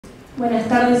Buenas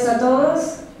tardes a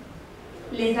todos.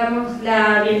 Les damos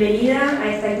la bienvenida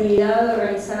a esta actividad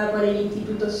organizada por el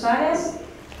Instituto SARAS,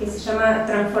 que se llama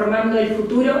Transformando el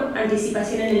Futuro,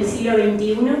 Anticipación en el siglo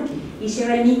XXI, y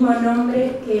lleva el mismo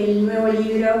nombre que el nuevo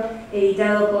libro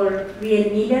editado por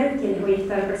Riel Miller, que les voy a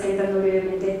estar presentando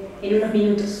brevemente en unos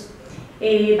minutos.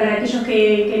 Para aquellos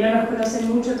que no nos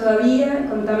conocen mucho todavía,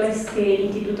 contarles que el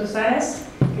Instituto SARAS,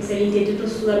 que es el Instituto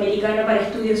Sudamericano para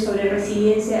Estudios sobre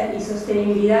Resiliencia y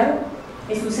Sostenibilidad,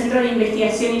 es un centro de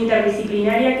investigación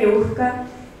interdisciplinaria que busca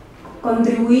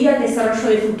contribuir al desarrollo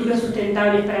de futuros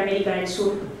sustentables para América del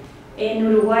Sur. En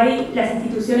Uruguay, las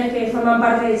instituciones que forman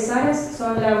parte de SARAS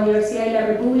son la Universidad de la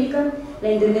República,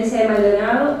 la Intendencia de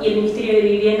Maldonado y el Ministerio de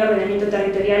Vivienda, Ordenamiento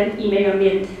Territorial y Medio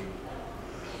Ambiente.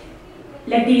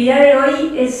 La actividad de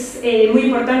hoy es muy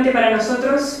importante para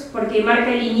nosotros porque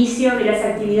marca el inicio de las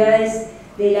actividades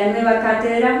de la nueva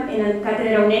cátedra, en la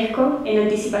Cátedra UNESCO, en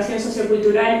Anticipación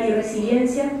Sociocultural y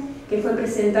Resiliencia, que fue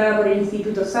presentada por el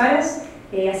Instituto SARAS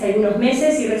hace algunos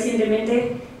meses y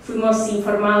recientemente fuimos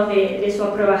informados de su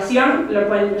aprobación, lo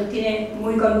cual nos tiene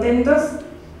muy contentos.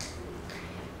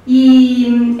 Y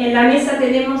en la mesa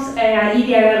tenemos a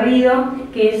Lydia Garrido,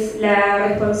 que es la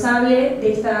responsable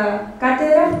de esta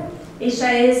cátedra.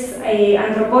 Ella es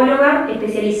antropóloga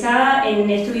especializada en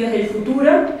estudios del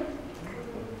futuro.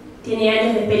 Tiene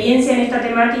años de experiencia en esta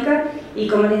temática y,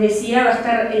 como les decía, va a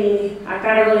estar a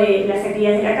cargo de las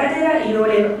actividades de la cátedra y luego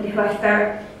les va a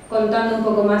estar contando un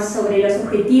poco más sobre los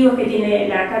objetivos que tiene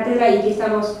la cátedra y que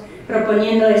estamos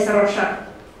proponiendo desarrollar.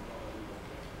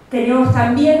 Tenemos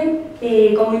también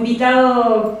como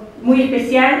invitado muy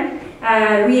especial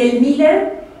a Riel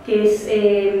Miller, que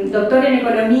es doctor en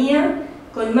economía,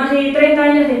 con más de 30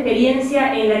 años de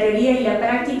experiencia en la teoría y la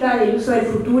práctica del uso del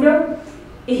futuro.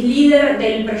 Es líder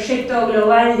del Proyecto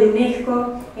Global de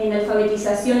UNESCO en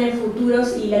Alfabetización en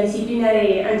Futuros y la Disciplina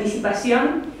de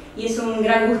Anticipación, y es un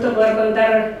gran gusto poder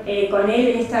contar con él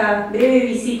en esta breve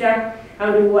visita a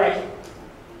Uruguay.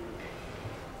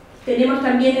 Tenemos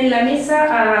también en la mesa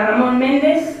a Ramón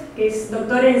Méndez, que es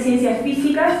doctor en Ciencias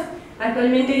Físicas,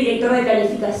 actualmente director de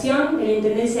Planificación de la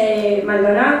Intendencia de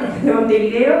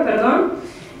Montevideo,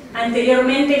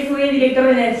 Anteriormente fue director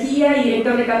de Energía y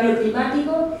director de Cambio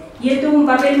Climático, y él tuvo un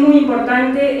papel muy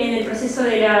importante en el proceso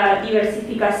de la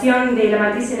diversificación de la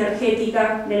matriz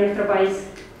energética de nuestro país.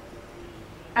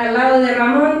 Al lado de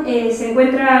Ramón se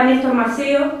encuentra Néstor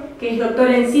Mazzeo, que es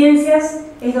doctor en Ciencias,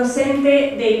 es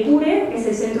docente del CURE, que es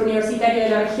el Centro Universitario de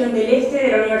la Región del Este de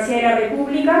la Universidad de la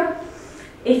República,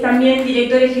 es también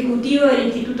director ejecutivo del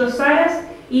Instituto SARAS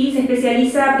y se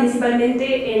especializa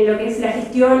principalmente en lo que es la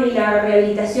gestión y la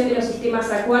rehabilitación de los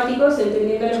sistemas acuáticos,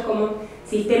 entendiéndolos como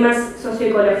sistemas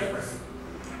socioecológicos.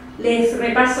 Les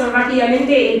repaso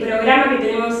rápidamente el programa que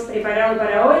tenemos preparado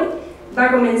para hoy. Va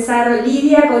a comenzar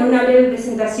Lydia con una breve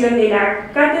presentación de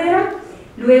la cátedra,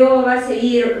 luego va a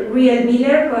seguir Riel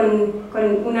Miller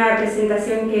con una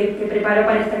presentación que preparó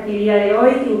para esta actividad de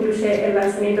hoy, que incluye el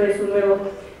lanzamiento de su nuevo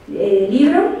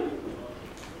libro.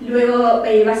 Luego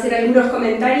va a hacer algunos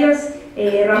comentarios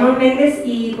Ramón Méndez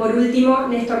y por último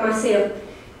Néstor Mazzeo.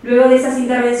 Luego de esas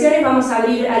intervenciones vamos a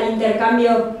abrir al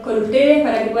intercambio con ustedes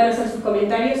para que puedan hacer sus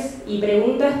comentarios y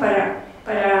preguntas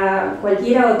para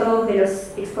cualquiera o todos de los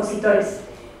expositores.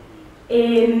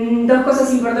 Dos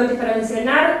cosas importantes para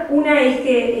mencionar. Una es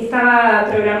que estaba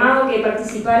programado que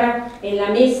participara en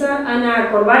la mesa Ana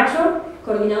Corbacho,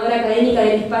 coordinadora académica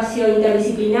del espacio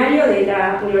interdisciplinario de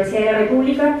la Universidad de la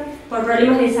República. Por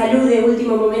problemas de salud de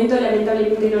último momento,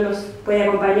 lamentablemente no nos puede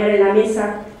acompañar en la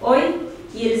mesa hoy.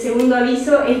 Y el segundo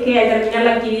aviso es que al terminar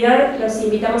la actividad los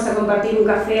invitamos a compartir un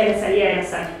café a la salida de la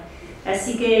sala.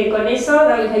 Así que con eso,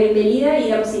 darles la bienvenida y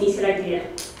damos inicio a la actividad.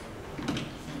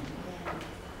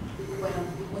 Bueno,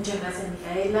 muchas gracias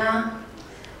Micaela,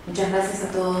 muchas gracias a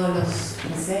todos los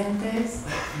presentes,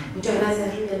 muchas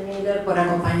gracias Riel Miller por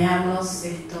acompañarnos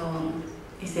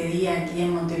este día aquí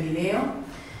en Montevideo,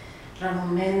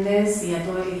 Ramón Méndez y a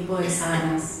todo el equipo de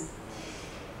SARAS.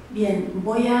 Bien,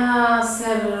 voy a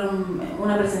hacer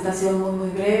una presentación muy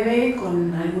breve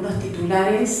con algunos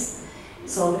titulares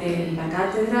sobre la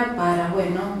cátedra para,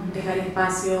 dejar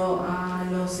espacio a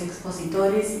los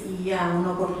expositores y a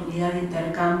una oportunidad de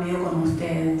intercambio con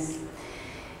ustedes.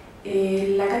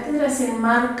 La cátedra se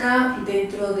enmarca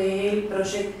dentro del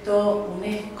proyecto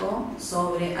UNESCO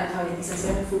sobre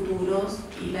alfabetización en futuros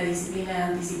y la disciplina de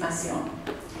anticipación.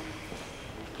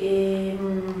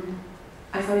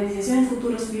 Alfabetización en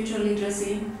futuros, Future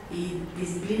Literacy y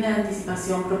disciplina de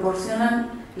anticipación proporcionan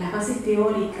las bases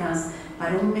teóricas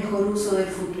para un mejor uso del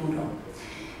futuro.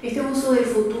 Este uso del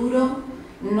futuro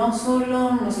no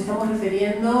solo nos estamos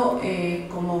refiriendo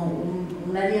como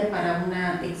un área para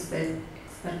una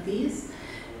expertise,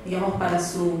 digamos, para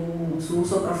su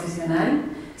uso profesional,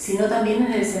 sino también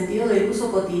en el sentido del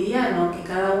uso cotidiano que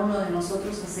cada uno de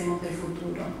nosotros hacemos del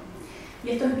futuro. Y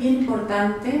esto es bien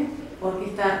importante porque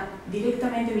está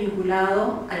directamente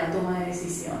vinculado a la toma de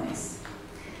decisiones.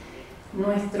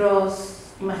 Nuestros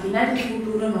imaginarios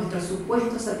futuros, nuestros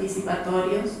supuestos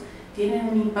anticipatorios, tienen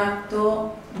un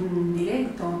impacto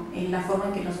directo en la forma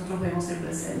en que nosotros vemos el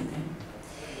presente.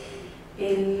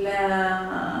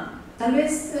 Tal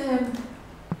vez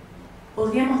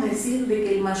podríamos decir de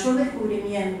que el mayor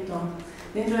descubrimiento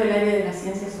dentro del área de las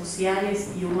ciencias sociales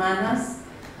y humanas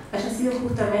haya sido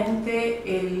justamente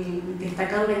el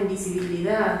destacar la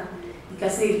invisibilidad y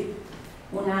casi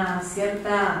una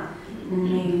cierta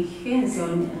negligencia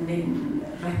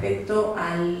respecto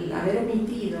al haber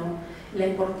omitido la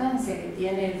importancia que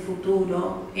tiene el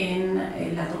futuro en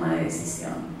la toma de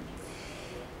decisión.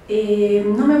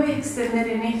 No me voy a extender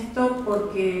en esto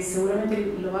porque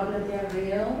seguramente lo va a plantear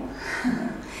Riel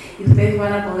y ustedes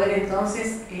van a poder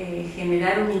entonces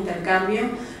generar un intercambio.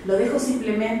 Lo dejo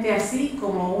simplemente así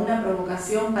como una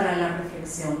provocación para la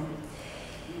reflexión.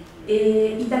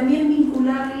 Y también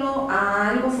vincularlo a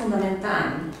algo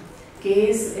fundamental,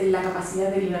 que es la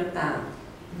capacidad de libertad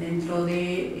dentro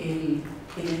del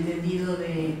entendido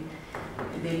del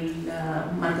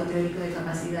marco teórico de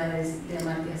capacidades de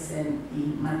Amartya Sen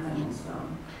y Martha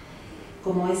Nussbaum,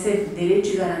 como ese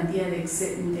derecho y garantía de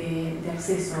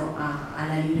acceso a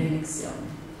la libre elección.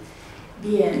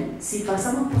 Bien, si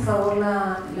pasamos por favor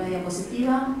la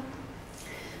diapositiva,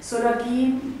 solo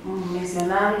aquí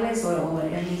mencionarles o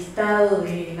el listado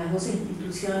de las dos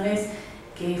instituciones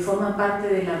que forman parte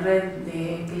de la red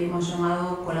que le hemos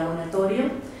llamado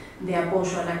colaboratorio de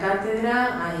apoyo a la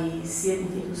cátedra. Hay 7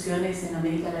 instituciones en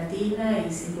América Latina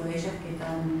y 5 de ellas que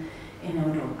están en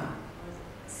Europa.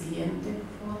 Siguiente,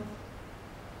 por favor.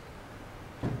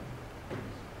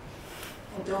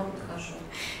 ¿O tengo que tocar yo?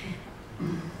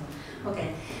 Ok.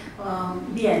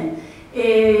 Bien.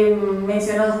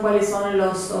 Mencionados cuáles son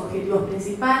los objetivos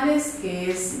principales,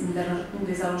 que es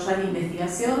desarrollar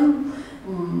investigación,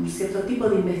 un cierto tipo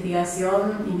de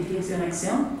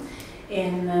investigación-acción,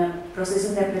 en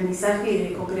procesos de aprendizaje y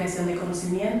de co-creación de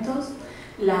conocimientos,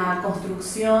 la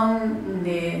construcción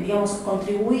de, digamos,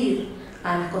 contribuir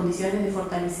a las condiciones de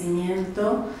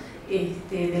fortalecimiento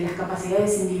de las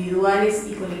capacidades individuales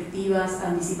y colectivas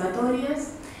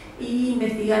anticipatorias, y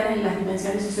investigar en las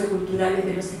dimensiones socioculturales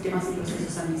de los sistemas y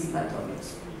procesos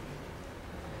anticipatorios.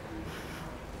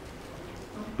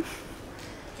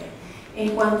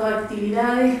 En cuanto a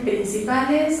actividades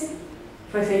principales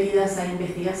referidas a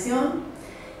investigación,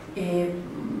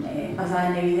 basada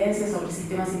en evidencia sobre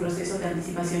sistemas y procesos de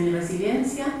anticipación y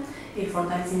resiliencia, el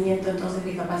fortalecimiento entonces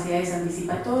de capacidades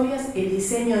anticipatorias, el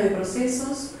diseño de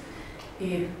procesos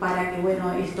para que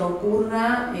esto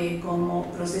ocurra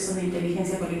como procesos de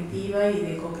inteligencia colectiva y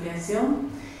de co-creación,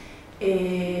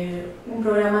 un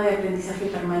programa de aprendizaje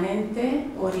permanente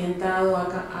orientado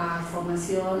a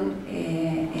formación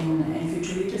en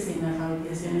Future Literacy, en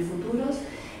alfabetización y futuros,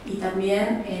 y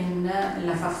también en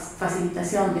la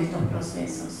facilitación de estos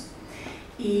procesos.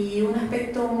 Y un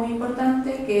aspecto muy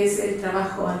importante que es el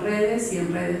trabajo en redes y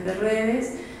en redes de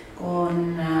redes,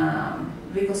 con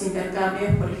ricos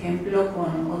intercambios, por ejemplo,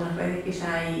 con otras redes que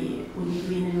ya hay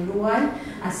en Uruguay,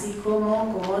 así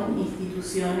como con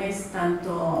instituciones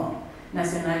tanto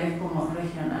nacionales como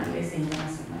regionales e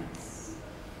internacionales.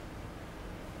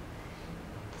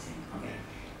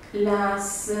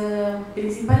 Las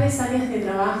principales áreas de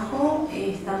trabajo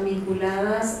están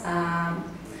vinculadas a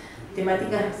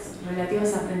temáticas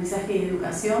relativas a aprendizaje y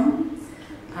educación,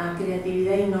 a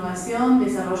creatividad e innovación,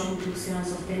 desarrollo e inclusión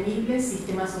sostenible,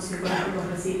 sistemas socioeconómicos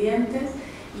resilientes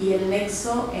y el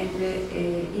nexo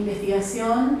entre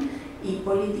investigación y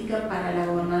política para la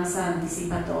gobernanza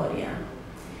anticipatoria.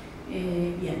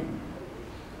 Bien.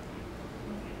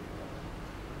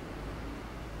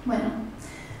 Bueno,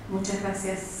 muchas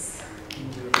gracias.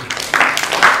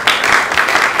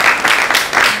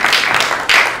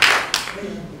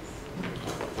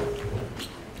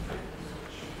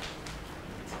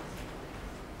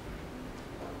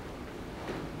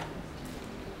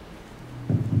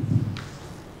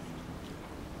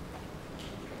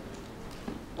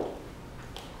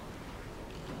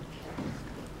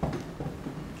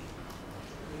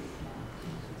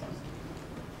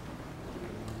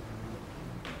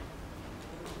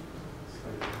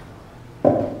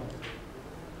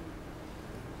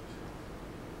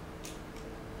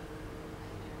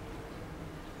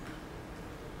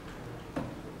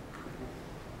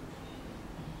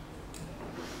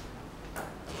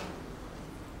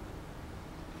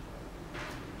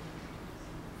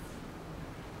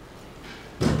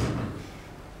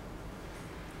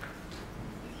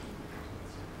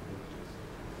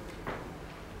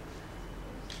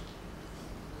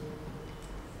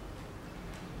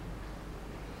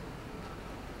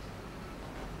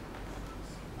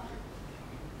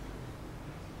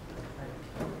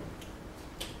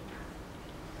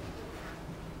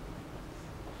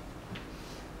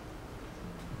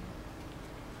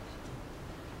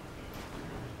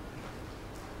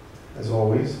 as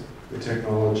always, the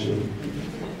technology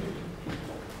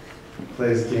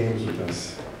plays games with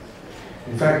us.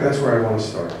 In fact, that's where I want to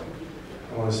start.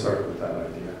 I want to start with that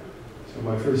idea. So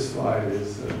my first slide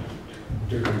is,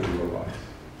 here come the robots.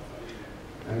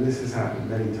 And this has happened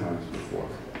many times before,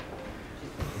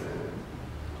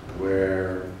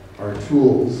 where our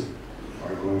tools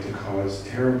are going to cause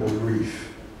terrible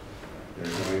grief.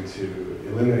 They're going to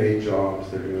eliminate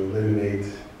jobs, they're going to eliminate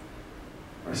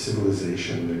our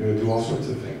civilization, they're going to do all sorts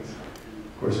of things.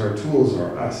 Of course, our tools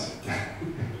are us.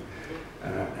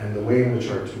 And the way in which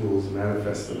our tools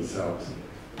manifest themselves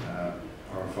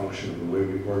are a function of the way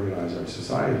we organize our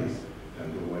societies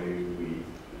and the way we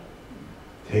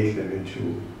take them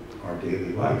into our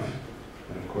daily life.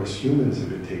 And of course, humans have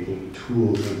been taking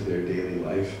tools into their daily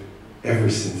life ever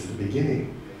since the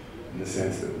beginning, in the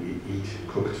sense that we eat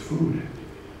cooked food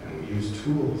and we use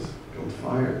tools, build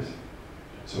fires.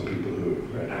 So people who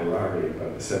have read Harari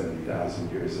about the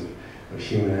 70,000 years of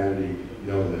humanity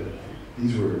know that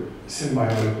these were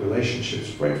symbiotic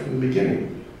relationships right from the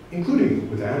beginning, including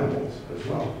with animals as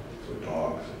well, so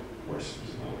dogs and horses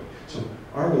and all that. So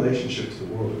our relationship to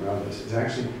the world around us is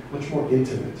actually much more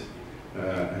intimate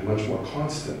and much more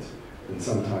constant than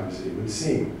sometimes it would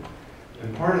seem.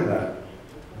 And part of that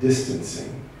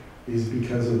distancing is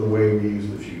because of the way we use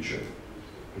the future,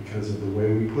 because of the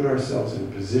way we put ourselves in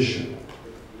a position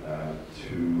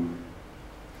to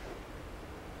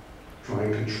try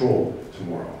and control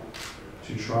tomorrow,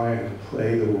 to try and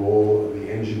play the role of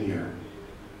the engineer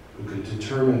who can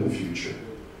determine the future,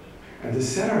 and to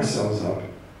set ourselves up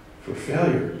for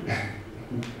failure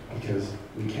because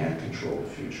we can't control the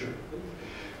future.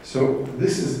 So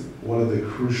this is one of the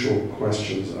crucial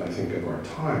questions, I think, of our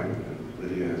time, and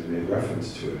Lydia has made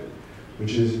reference to it,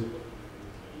 which is,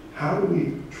 how do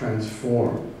we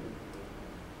transform,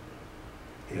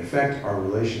 in effect, our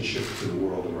relationship to the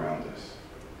world around us?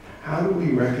 How do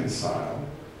we reconcile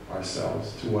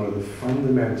ourselves to one of the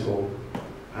fundamental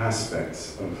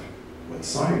aspects of what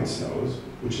science knows,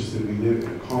 which is that we live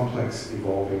in a complex,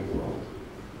 evolving world?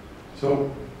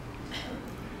 So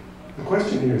the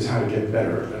question here is how to get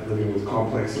better at living with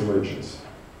complex emergence.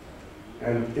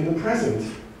 And in the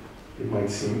present, it might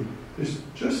seem, there's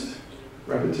just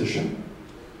repetition,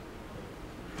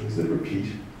 things that repeat,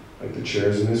 like the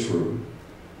chairs in this room.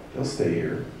 They'll stay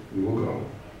here, we will go.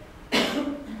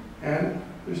 And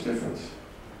there's difference,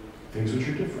 things which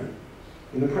are different.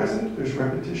 In the present, there's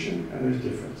repetition and there's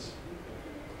difference.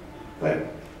 But,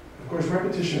 of course,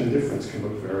 repetition and difference can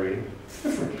look very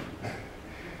different.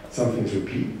 Some things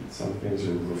repeat, some things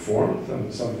are reformed,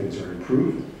 some things are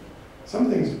improved. Some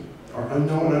things are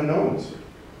unknown unknowns.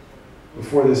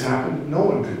 Before this happened, no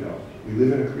one could know. We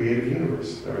live in a creative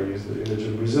universe. There I use the image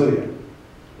of Brasilia,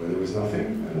 where there was nothing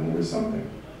and then there was something.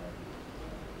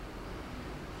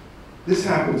 This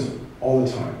happens all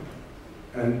the time.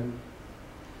 And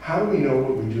how do we know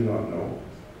what we do not know?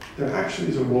 There actually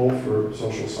is a role for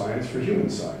social science, for human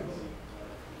science.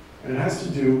 And it has to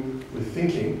do with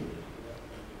thinking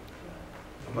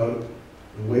about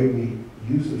the way we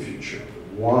use the future,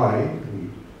 why we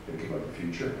think about the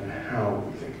future, and how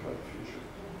we think about the future.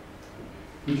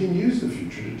 We can use the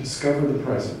future to discover the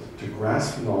present, to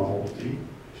grasp novelty,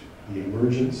 the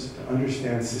emergence, to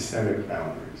understand systemic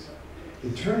boundaries.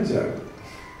 It turns out,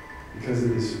 because of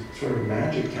this sort of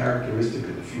magic characteristic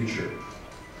of the future,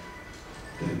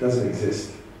 that it doesn't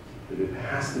exist, that it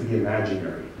has to be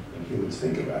imaginary when humans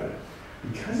think about it.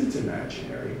 Because it's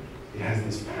imaginary, it has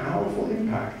this powerful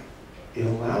impact. It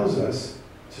allows us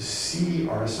to see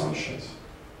our assumptions.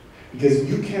 Because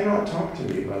you cannot talk to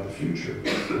me about the future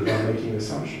without making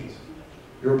assumptions.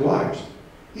 You're obliged.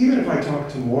 Even if I talk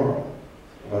tomorrow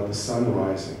about the sun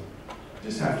rising, I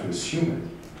just have to assume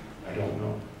it. I don't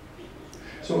know.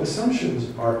 So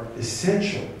assumptions are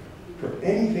essential for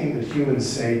anything that humans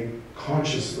say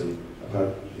consciously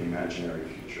about the imaginary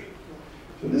future.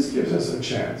 So this gives us a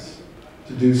chance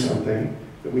to do something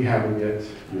that we haven't yet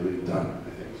really done, I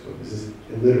think. So this is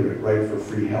illiterate, write for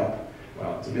free help.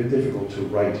 Well, it's a bit difficult to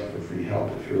write for free help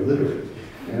if you're illiterate.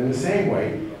 And in the same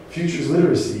way, futures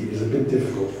literacy is a bit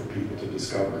difficult for people to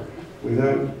discover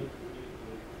without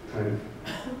kind of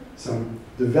some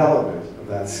development of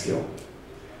that skill.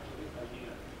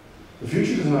 The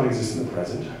future does not exist in the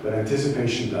present, but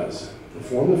anticipation does. The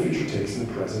form the future takes in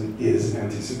the present is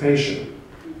anticipation.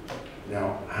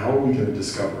 Now, how are we going to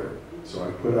discover it? So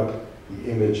I put up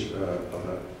the image of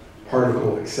a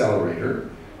particle accelerator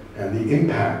and the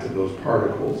impact of those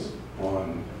particles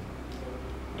on,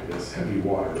 I guess, heavy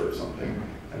water or something,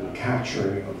 and the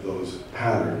capturing of those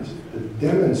patterns that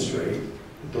demonstrate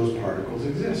that those particles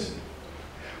exist.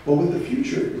 Well, with the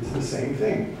future, it's the same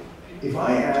thing. if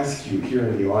I ask you here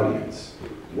in the audience,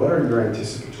 what are your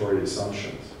anticipatory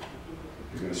assumptions?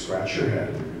 You're going to scratch your head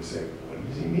and you're going to say, what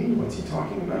does he mean? What's he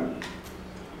talking about?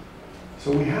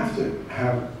 So we have to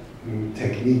have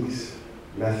techniques,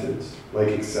 methods, like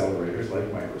accelerators,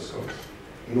 like microscopes,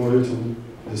 in order to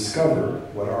discover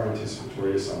what our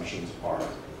anticipatory assumptions are.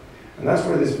 And that's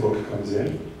where this book comes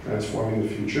in, Transforming the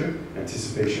Future,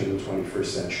 Anticipation in the 21st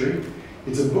Century.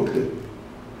 It's a book that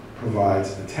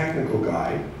provides a technical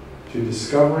guide to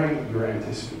discovering your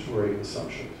anticipatory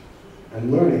assumptions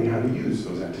and learning how to use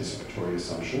those anticipatory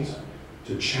assumptions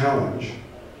to challenge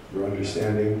your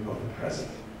understanding of the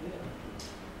present.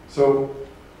 So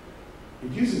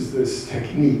it uses this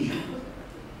technique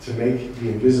to make the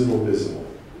invisible visible,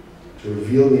 to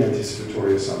reveal the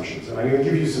anticipatory assumptions. And I'm going to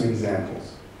give you some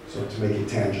examples, so to make it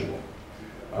tangible.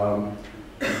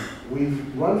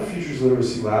 We've run futures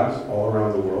literacy labs all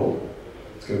around the world.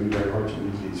 It's going to be very hard to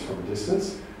read these from a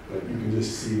distance, but you can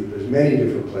just see that there's many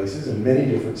different places and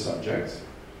many different subjects.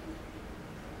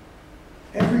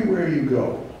 Everywhere you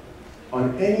go,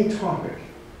 on any topic,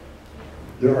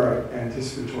 there are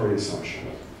anticipatory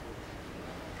assumptions.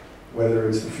 Whether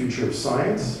it's the future of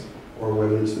science, or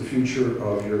whether it's the future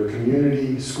of your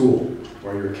community school,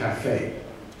 or your cafe.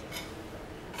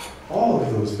 All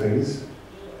of those things,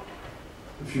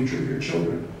 the future of your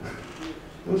children.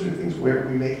 Those are things where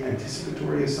we make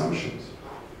anticipatory assumptions.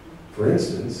 For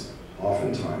instance,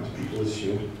 oftentimes people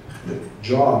assume that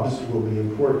jobs will be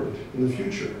important in the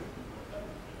future.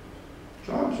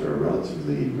 Jobs are a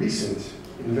relatively recent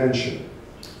invention,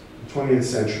 the 20th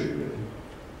century really.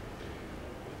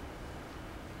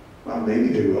 Well, maybe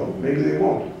they will, maybe they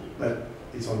won't, but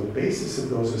it's on the basis of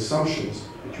those assumptions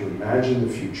that you imagine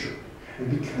the future.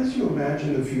 And because you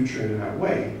imagine the future in that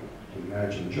way, you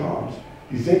imagine jobs,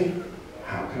 you think,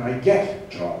 how can I get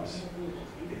jobs?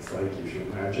 It's like if you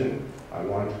imagine, I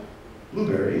want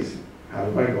blueberries, how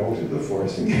do I go to the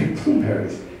forest and get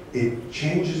blueberries? It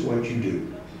changes what you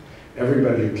do.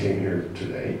 Everybody who came here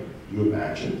today, you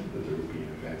imagined that there would be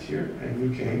an event here, and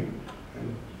you came,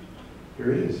 and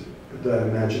here it is. The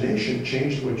imagination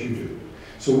changed what you do.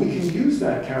 So we can use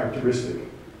that characteristic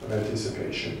of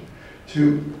anticipation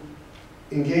to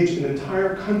engage an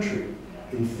entire country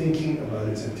in thinking about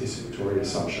its anticipatory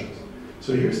assumptions.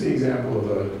 So here's the example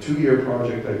of a 2-year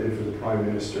project I did for the Prime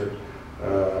Minister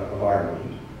of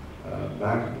Ireland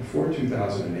back before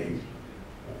 2008,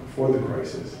 before the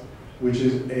crisis, which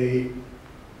is a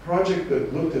project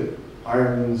that looked at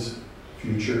Ireland's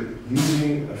future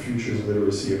using a futures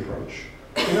literacy approach.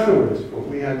 In other words, what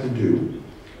we had to do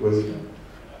was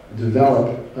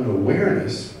develop an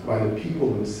awareness by the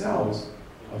people themselves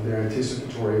of their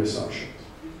anticipatory assumptions.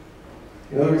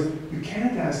 In other words, you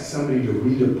can't ask somebody to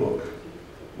read a book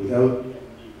without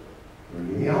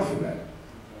learning the alphabet.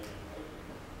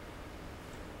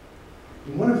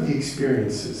 One of the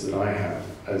experiences that I have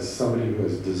as somebody who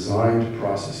has designed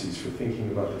processes for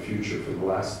thinking about the future for the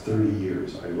last 30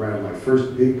 years, I ran my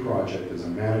first big project as a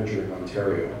manager in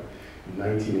Ontario in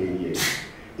 1988,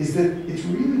 is that it's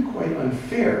really quite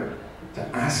unfair to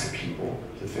ask people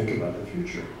to think about the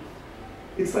future.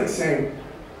 It's like saying,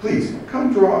 please,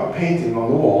 come draw a painting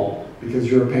on the wall because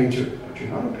you're a painter, but you're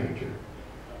not a painter.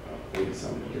 Well, maybe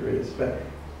somebody here is, but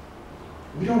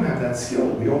we don't have that skill.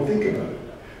 We don't think about it.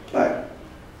 But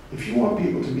if you want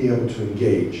people to be able to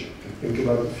engage and think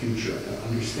about the future and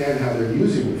understand how they're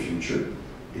using the future,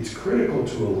 it's critical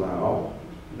to allow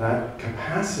that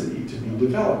capacity to be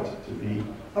developed, to be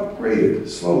upgraded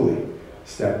slowly,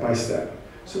 step by step.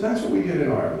 So that's what we did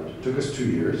in Ireland. It took us 2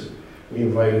 years. We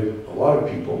invited a lot of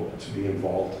people to be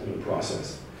involved in the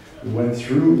process. We went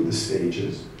through the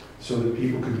stages so that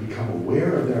people could become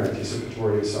aware of their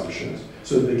anticipatory assumptions,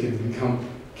 so that they could become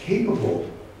capable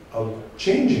of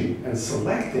changing and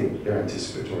selecting their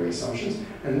anticipatory assumptions,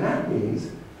 and that means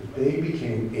that they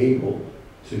became able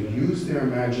to use their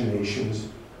imaginations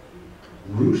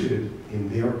rooted in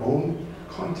their own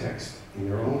context, in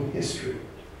their own history,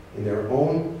 in their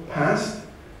own past,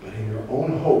 but in their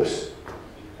own hopes,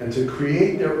 and to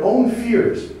create their own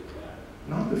fears,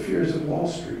 not the fears of Wall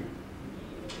Street,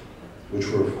 which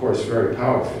were, of course, very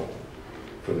powerful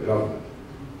for the government.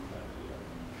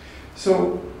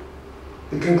 So,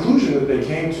 the conclusion that they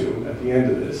came to at the end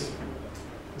of this,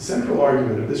 the central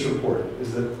argument of this report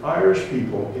is that Irish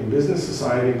people in business,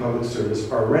 society, and public service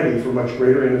are ready for much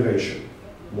greater innovation,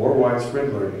 more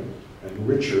widespread learning, and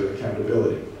richer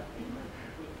accountability.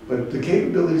 But the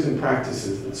capabilities and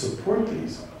practices that support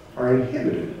these are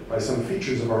inhibited by some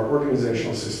features of our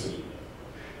organizational system.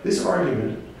 This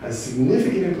argument has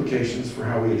significant implications for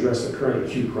how we address the current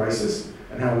acute crisis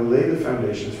and how we lay the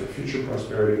foundations for future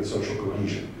prosperity and social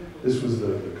cohesion. This was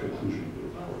the conclusion of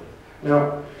the report.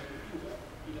 Now,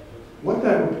 what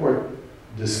that report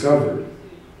discovered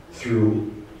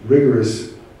through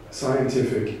rigorous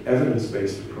scientific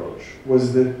evidence-based approach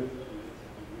was that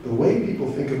the way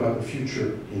people think about the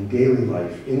future in daily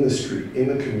life, in the street,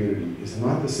 in the community, is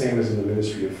not the same as in the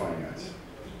Ministry of Finance.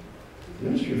 The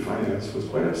Ministry of Finance was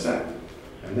quite upset.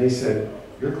 And they said,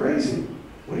 "You're crazy.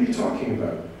 What are you talking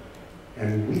about?"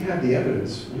 And we had the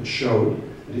evidence which showed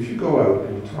that if you go out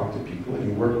and you talk to people and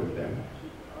you work with them,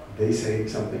 they say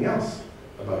something else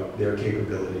about their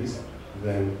capabilities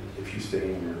than if you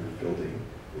stay in your building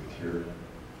with your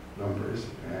numbers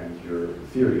and your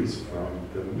theories from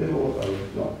the middle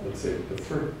of, no, let's say the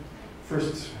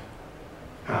first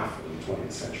half of the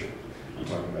 20th century. I'm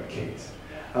talking about Keynes.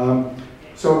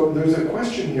 So there's a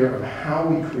question here of how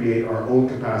we create our own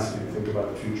capacity to think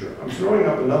about the future. I'm throwing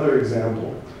up another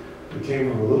example that came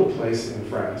from a little place in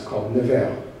France called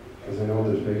Nevers, because I know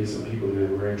there's maybe some people here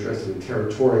who are interested in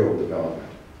territorial development.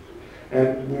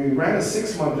 And we ran a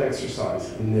 6-month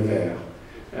exercise in Nevers,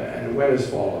 and it went as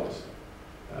follows.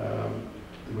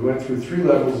 We went through 3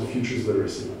 levels of futures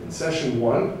literacy. In session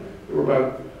 1, there were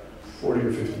about 40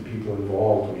 or 50 people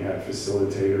involved. We had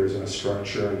facilitators and a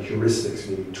structure and heuristics,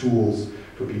 meaning tools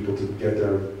for people to get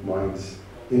their minds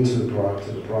into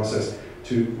the process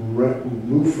to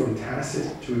move from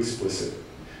tacit to explicit.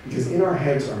 Because in our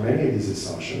heads are many of these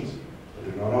assumptions, but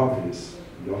they're not obvious.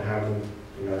 We don't have them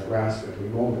in our grasp at every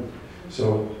moment.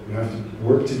 So we have to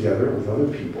work together with other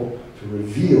people to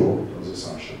reveal those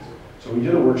assumptions. So we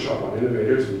did a workshop on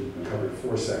innovators. We covered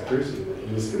 4 sectors.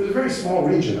 It was a very small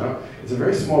region. It's a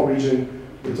very small region.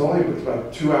 It's only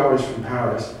about 2 hours from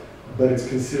Paris, but it's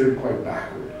considered quite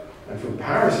backward. And from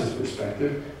Paris's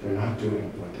perspective, they're not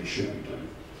doing what they should be doing.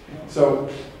 So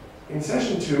in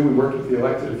session 2, we worked with the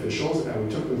elected officials, and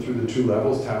we took them through the 2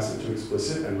 levels, tacit to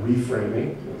explicit, and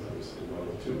reframing. That was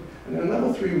level 2. And then in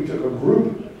level 3, we took a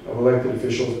group of elected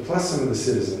officials plus some of the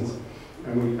citizens,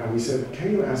 and we said,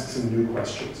 can you ask some new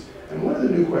questions? And one of the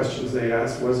new questions they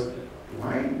asked was,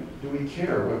 why do we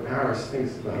care what Paris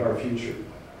thinks about our future?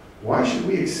 Why should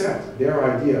we accept their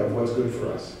idea of what's good for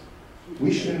us?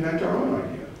 We should invent our own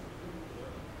idea.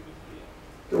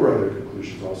 There were other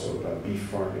conclusions also about beef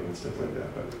farming and stuff like that,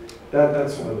 but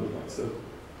that's one of the points.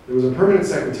 There was a permanent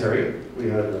secretariat. We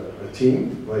had a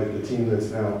team, like the team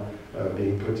that's now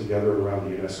being put together around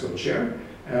the UNESCO chair,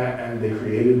 and they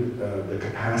created the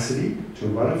capacity to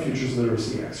run a futures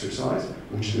literacy exercise,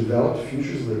 which developed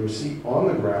futures literacy on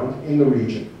the ground in the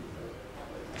region.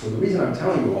 So the reason I'm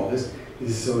telling you all this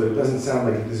is so that it doesn't sound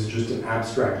like this is just an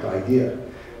abstract idea.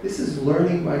 This is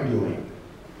learning by doing.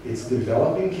 It's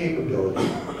developing capability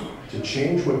to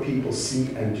change what people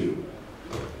see and do.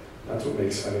 That's what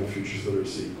makes, I think, futures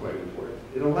literacy quite important.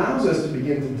 It allows us to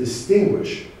begin to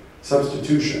distinguish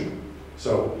substitution.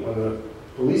 So when the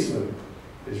policeman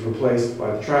is replaced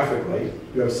by the traffic light,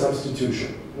 you have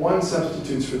substitution. One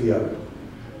substitutes for the other.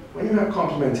 When you have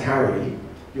complementarity,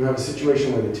 you have a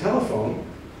situation where the telephone,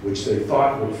 which they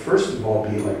thought would first of all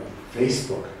be like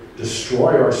Facebook,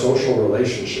 destroy our social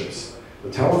relationships. The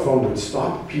telephone would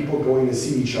stop people going to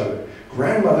see each other.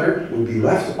 Grandmother would be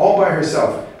left all by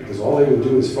herself because all they would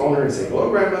do is phone her and say,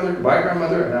 hello, grandmother, goodbye,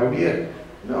 grandmother, and that would be it.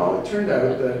 No, it turned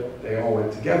out that they all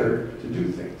went together to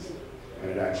do things.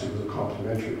 And it actually was a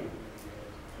complementary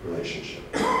relationship.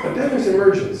 But then there's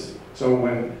emergence. So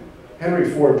when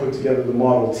Henry Ford put together the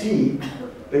Model T,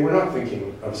 they were not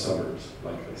thinking of suburbs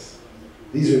like this.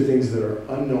 These are things that are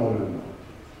unknown.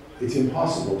 It's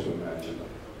impossible to imagine them.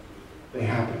 They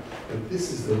happen. But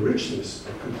this is the richness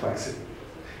of complexity.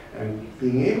 And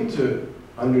being able to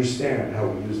understand how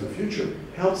we use the future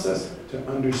helps us to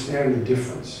understand the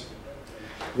difference.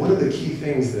 One of the key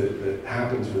things that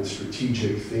happens with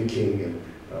strategic thinking and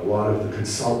a lot of the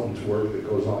consultant work that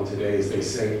goes on today is they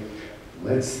say,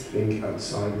 let's think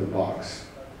outside the box.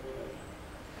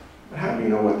 But how do you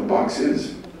know what the box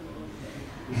is?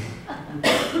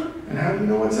 And how do you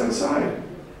know what's outside?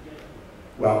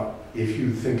 Well, if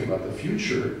you think about the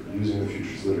future using the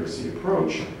futures literacy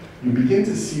approach, you begin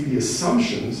to see the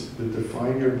assumptions that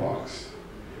define your box.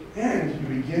 And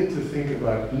you begin to think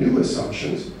about new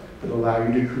assumptions that allow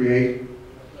you to create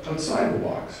outside the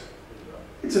box.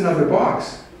 It's another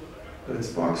box, but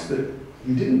it's a box that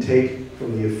you didn't take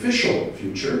from the official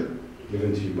future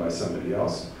given to you by somebody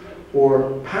else,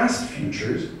 or past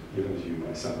futures given to you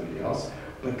by somebody else,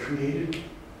 but created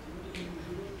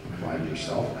by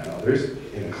yourself and others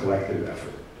in a collective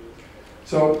effort.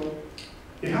 So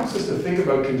it helps us to think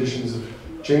about conditions of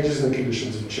changes and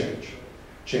conditions of change.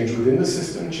 Change within the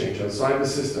system, change outside the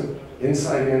system,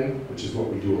 inside in, which is what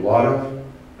we do a lot of.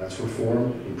 That's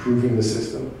reform, improving the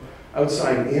system.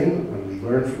 Outside in, when we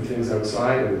learn from things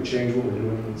outside and we change what we're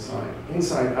doing inside.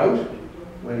 Inside out,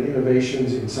 when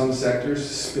innovations in some sectors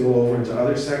spill over into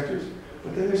other sectors.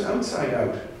 But then there's outside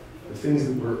out, the things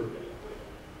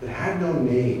that had no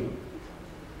name.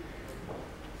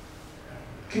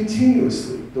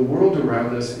 Continuously, the world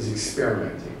around us is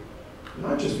experimenting.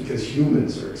 Not just because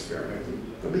humans are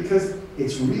experimenting, but because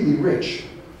it's really rich.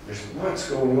 There's lots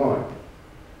going on.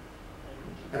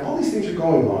 And all these things are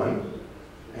going on,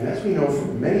 and as we know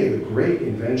from many of the great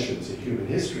inventions in human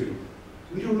history,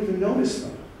 we don't even notice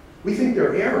them. We think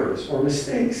they're errors or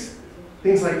mistakes.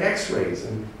 Things like X-rays,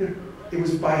 and it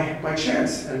was by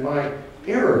chance and by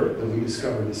error that we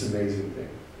discovered this amazing thing.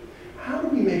 How do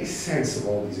we make sense of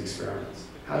all these experiments?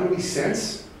 How do we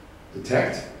sense,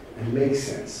 detect, and make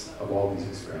sense of all these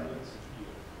experiments?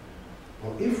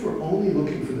 Well, if we're only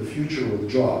looking for the future with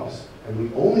jobs, and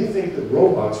we only think that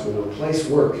robots will replace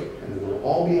work and that we'll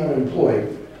all be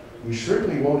unemployed, we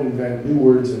certainly won't invent new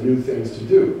words and new things to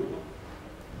do.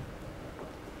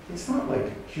 It's not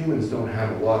like humans don't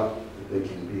have a lot that they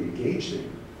can be engaged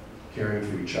in. Caring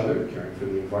for each other, caring for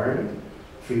the environment,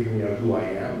 figuring out who I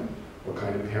am, what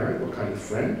kind of parent, what kind of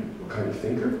friend, what kind of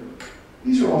thinker.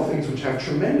 These are all things which have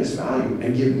tremendous value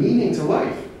and give meaning to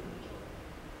life.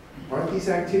 Aren't these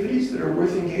activities that are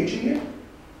worth engaging in?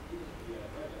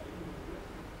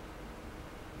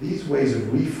 These ways of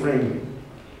reframing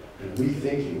and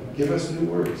rethinking give us new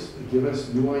words, they give us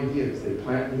new ideas, they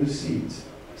plant new seeds.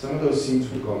 Some of those seeds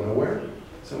will go nowhere,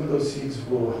 some of those seeds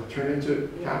will turn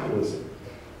into capitalism.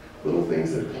 Little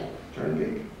things that turn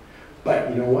big. But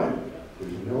you know what?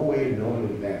 There's no way to know in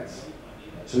advance.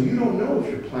 So you don't know if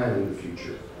you're planning the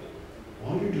future.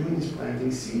 All you're doing is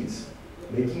planting seeds,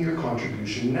 making your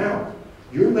contribution now.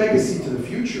 Your legacy to the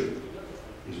future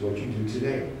is what you do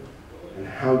today and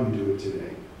how you do it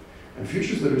today. And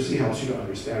Futures Literacy helps you to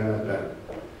understand that better.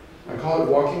 I call it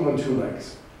walking on two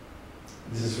legs.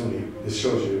 This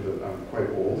shows you that I'm quite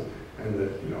old, and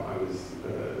that I was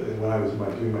when I was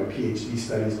doing my PhD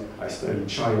studies, I studied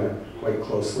China quite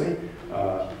closely,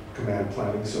 command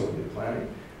planning, Soviet planning,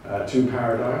 two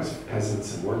paradigms,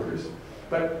 peasants and workers.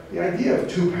 But the idea of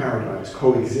two paradigms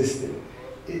coexisting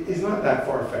is not that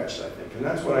far-fetched, I think, and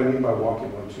that's what I mean by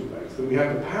walking on two legs. That we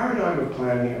have the paradigm of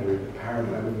planning and we have the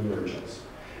paradigm of emergence.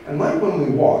 And like when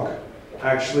we walk,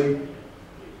 actually,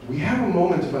 we have a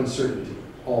moment of uncertainty,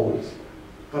 always.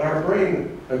 But our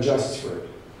brain adjusts for it.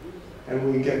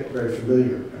 And we get very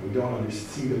familiar, and we don't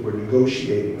see that we're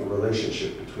negotiating a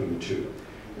relationship between the two.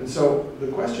 And so the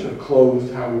question of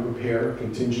closed, how we prepare,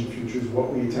 contingent futures,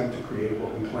 what we attempt to create,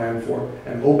 what we plan for,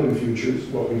 and open futures,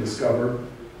 what we discover,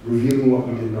 revealing what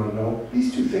we did not know,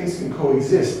 these two things can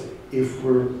coexist if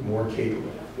we're more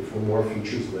capable, if we're more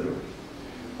futures literate.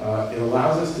 It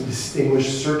allows us to distinguish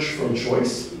search from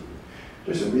choice.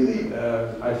 There's a really,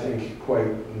 I think, quite,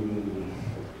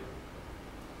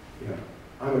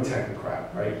 I'm a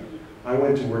technocrat, right? I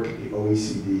went to work at the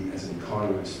OECD as an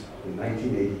economist in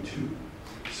 1982.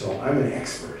 So I'm an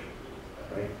expert,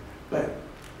 right? But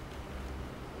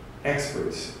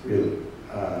experts really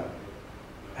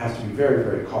have to be very,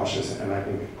 very cautious and I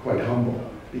think quite humble.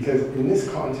 Because in this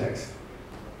context,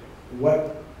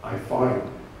 what I find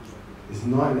is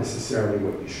not necessarily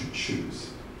what you should choose.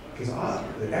 Because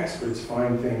the experts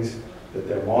find things that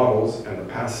their models and the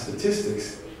past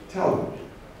statistics tell them.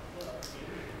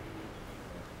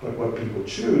 But what people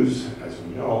choose, as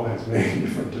we know, has many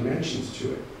different dimensions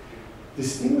to it.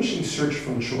 Distinguishing search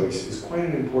from choice is quite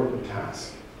an important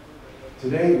task.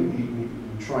 Today, we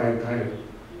try and kind of,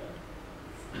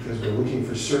 because we're looking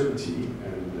for certainty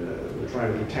and we're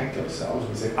trying to protect ourselves,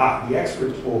 we say, the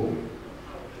expert told me.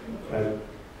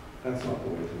 That's not the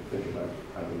way to think about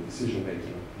decision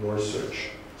making nor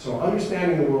search. So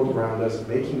understanding the world around us,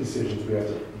 making decisions, we have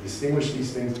to distinguish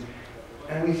these things,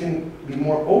 and we can be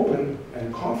more open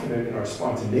and confident in our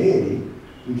spontaneity.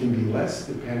 We can be less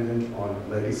dependent on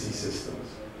legacy systems.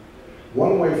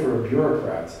 One way for a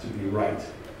bureaucrat to be right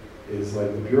is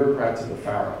like the bureaucrat to the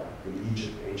pharaoh in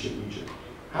Egypt, ancient Egypt.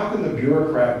 How can the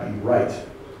bureaucrat be right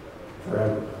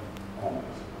forever, almost?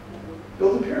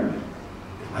 Build a pyramid.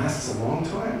 It lasts a long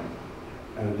time.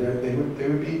 And they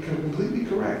would be completely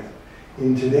correct.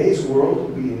 In today's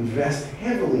world, we invest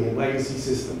heavily in legacy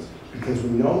systems because we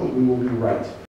know that we will be right.